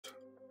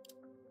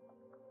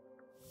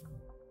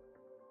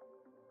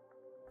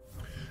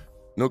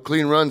No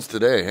clean runs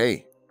today.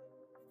 Hey,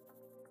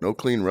 no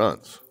clean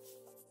runs.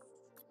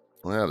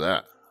 We'll have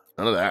that.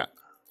 None of that.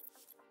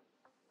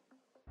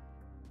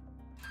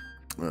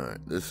 All right,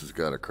 this has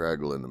got a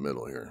craggle in the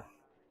middle here.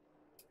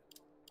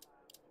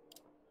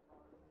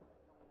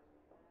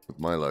 With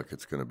my luck,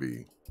 it's going to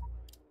be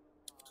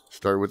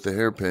start with the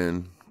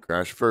hairpin,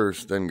 crash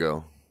first, then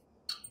go.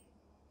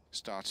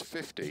 Starts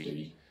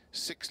 50,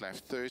 6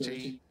 left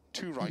 30,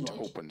 2 right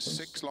open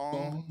 6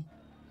 long.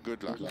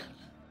 Good luck.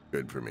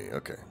 Good for me.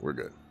 Okay, we're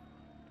good.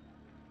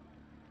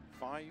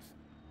 5,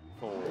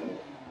 4,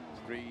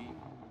 3,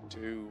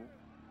 2,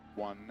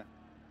 1,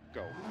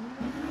 go.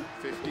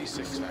 50,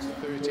 6 left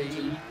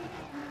 30,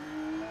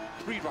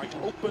 3 right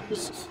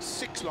opens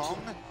 6 long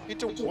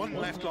into 1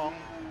 left long.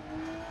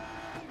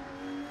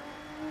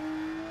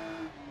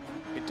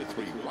 Into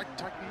 3 right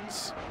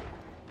tightens.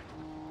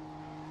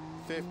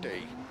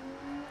 50.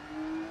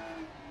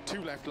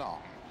 2 left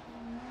long.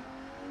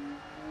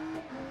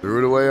 Threw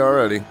it away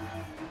already.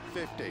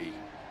 50.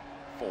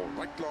 4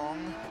 right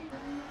long.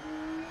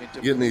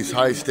 Into Getting these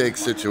high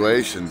stakes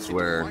situations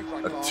where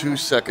a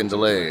 2-second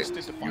delay,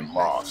 you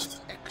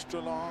lost. Extra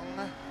long.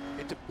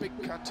 Into big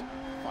cut.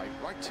 5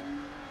 right.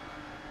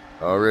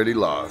 Already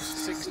lost.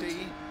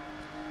 60.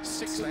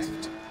 6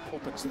 left.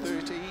 Opens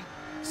 30.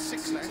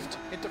 6 left.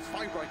 Into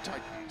 5 right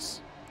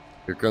tightens.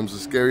 Here comes the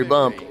scary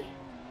bump. 50.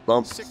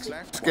 Bump. 6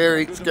 left.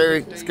 Scary,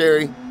 scary,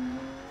 scary.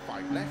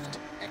 5 left.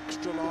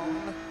 Extra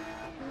long.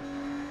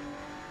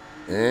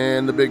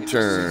 And the big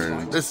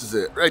turn. This is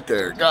it right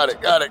there. Got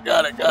it, got it,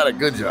 got it, got it.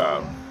 Good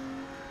job.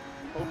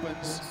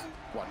 Opens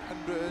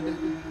 100.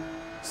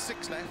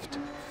 6 left.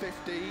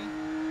 50.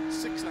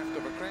 6 left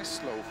over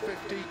crest. Slow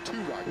 50.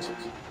 2 right.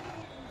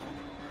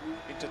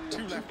 Into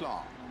 2 left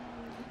long.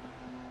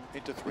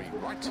 Into 3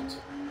 right.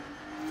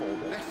 4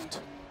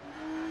 left.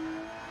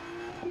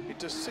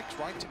 Into 6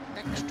 right.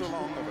 Extra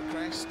long over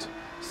crest.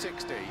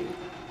 60.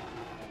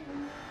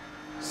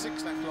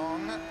 6 left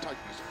long.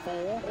 Tightens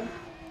 4.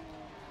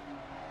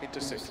 Into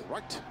 6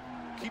 right.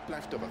 Keep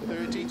left over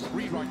 30.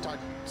 3 right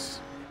tightens.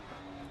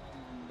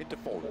 Into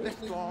 4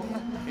 left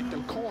long.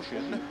 Into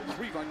caution.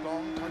 3 right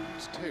long.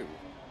 Tightens 2.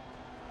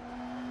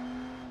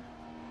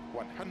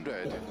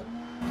 100.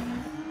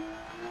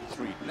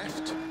 3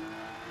 left.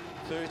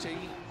 30.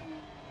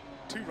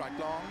 2 right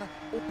long.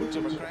 Opens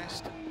over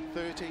crest.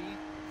 30.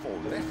 4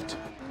 left.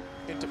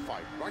 Into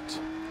 5 right.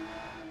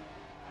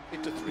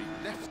 Into 3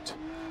 left.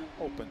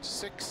 Opens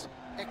 6.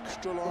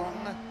 Extra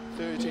long.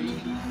 30.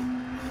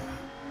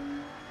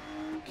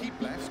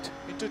 Keep left.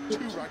 Into 2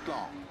 right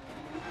long.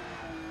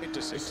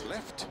 Into 6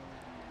 left.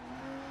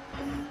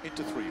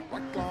 Into 3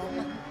 right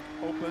long.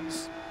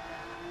 Opens.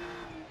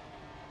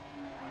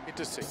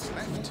 Into 6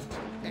 left.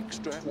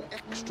 Extra,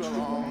 extra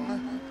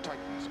long.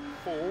 Tightens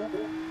 4.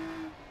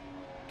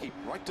 Keep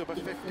right over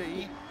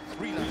 50.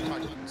 3 left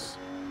tightens.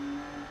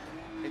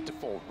 Into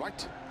 4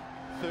 right.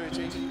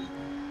 30.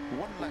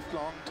 1 left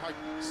long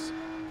tightens.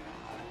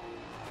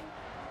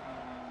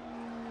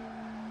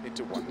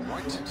 Into 1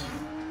 right.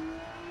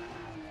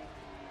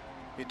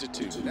 Into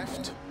 2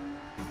 left.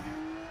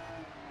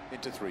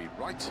 Into 3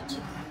 right.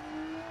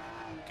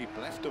 Keep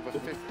left over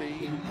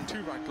 50.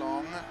 2 right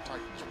long.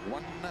 Tightens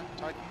 1.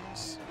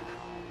 Tightens.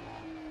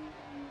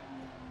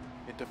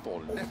 Into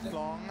 4 left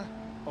long.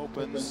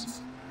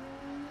 Opens.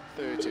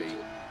 30.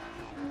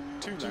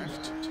 2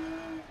 left.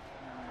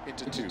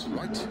 Into 2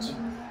 right.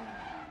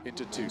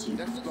 Into 2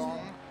 left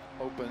long.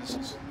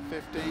 Opens.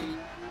 50.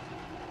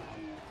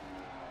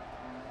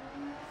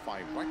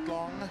 5 right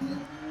long.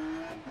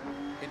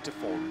 Into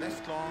 4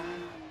 left long.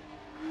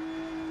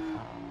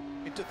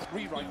 Into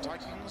 3 right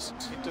tightens.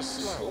 Into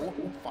slow.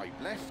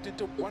 5 left.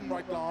 Into 1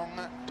 right long.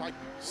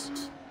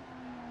 Tightens.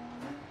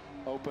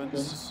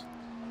 Opens.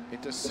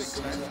 Into 6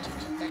 left.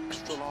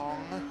 Extra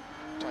long.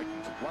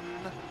 Tightens 1.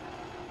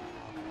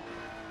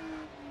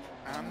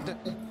 And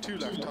 2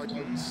 left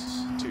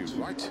tightens. 2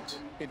 right.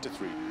 Into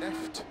 3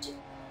 left.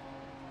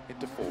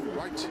 Into 4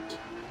 right.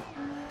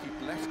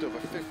 Keep left over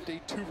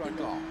 50. 2 right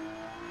long.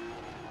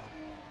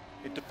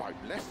 Into 5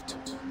 left.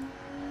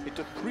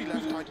 Into 3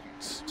 left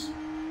tightens.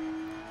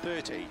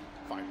 30.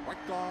 5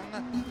 right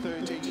long.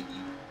 30.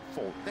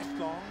 4 left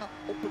long.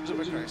 Opens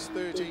over crest.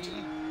 30.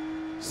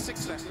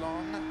 6 left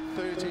long.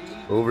 30.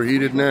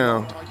 Overheated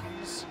now.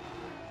 Tightens.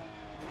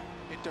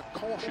 Into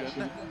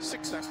caution.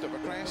 6 left over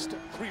crest.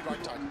 3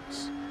 right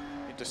tightens.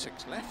 Into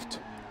 6 left.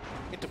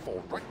 Into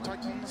 4 right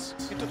tightens.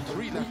 Into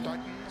 3 left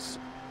tightens.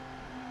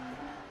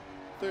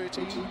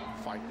 30.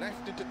 5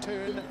 left into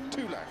turn.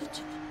 2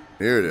 left.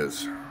 Here it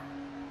is.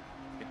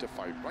 Into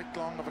 5 right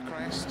long of a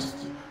crest.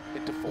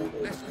 Into 4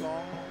 left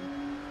long.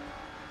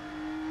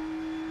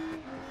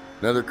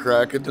 Another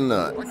crack at the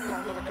nut. Right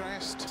long of a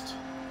crest.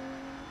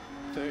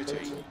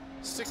 30.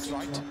 6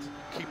 right.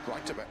 Keep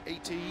right over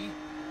 80.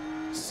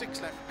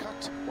 6 left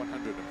cut.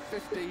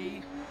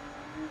 150.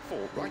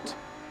 4 right.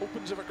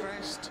 Opens of a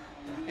crest.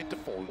 Into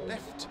 4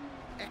 left.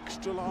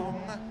 Extra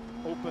long.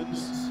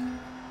 Opens.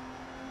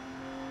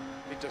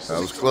 Into 6 That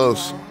was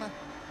close. long.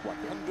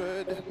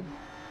 100.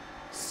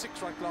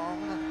 6 right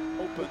long,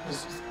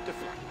 opens to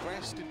flat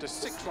crest into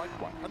 6 right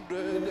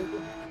 100.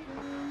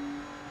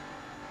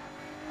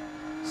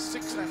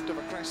 6 left of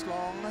a crest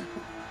long,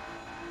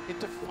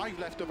 into 5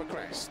 left of a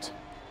crest.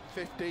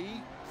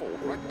 50, 4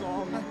 right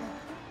long,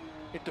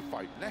 into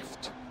 5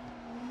 left.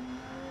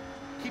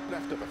 Keep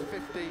left of a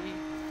 50,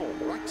 4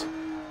 right,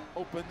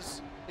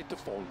 opens into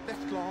 4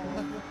 left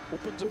long,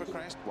 opens of a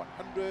crest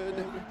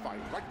 100,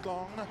 5 right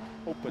long,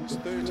 opens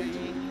 30.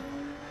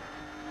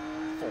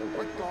 4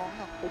 right long,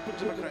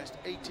 opens of a crest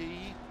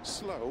 80,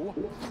 slow,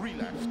 3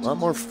 left. A lot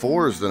more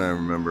 4s than I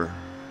remember.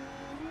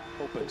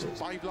 Opens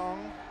 5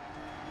 long,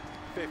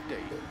 50.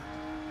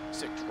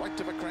 6 right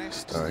of a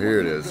crest. Oh, here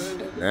it is.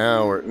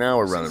 Now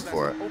we're running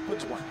for it.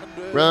 Opens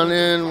 100.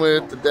 Running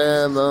with the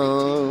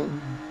devil.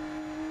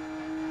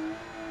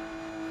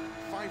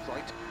 5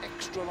 right,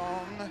 extra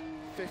long,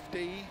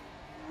 50.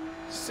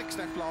 6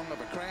 left long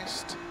of a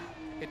crest,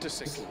 into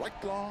 6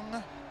 right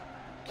long.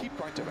 Keep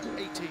right of a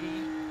 80.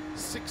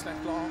 6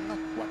 left long,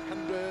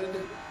 100,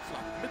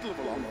 flat middle of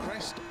a long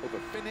crest, over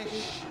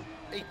finish,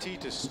 80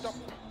 to stop.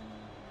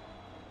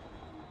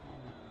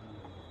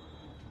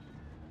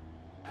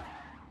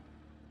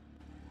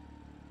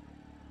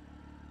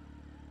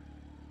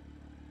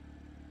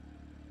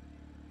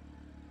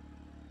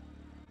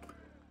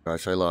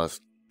 Gosh, I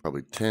lost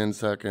probably 10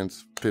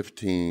 seconds,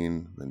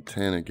 15, then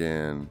 10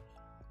 again,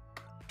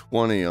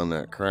 20 on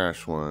that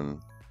crash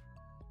one.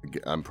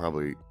 I'm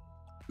probably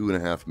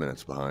 2.5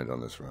 minutes behind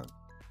on this run.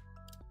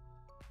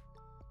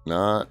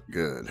 Not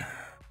good.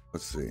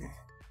 Let's see.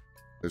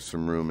 There's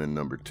some room in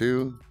number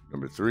 2,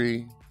 number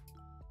 3.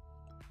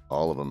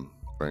 All of them,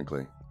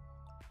 frankly.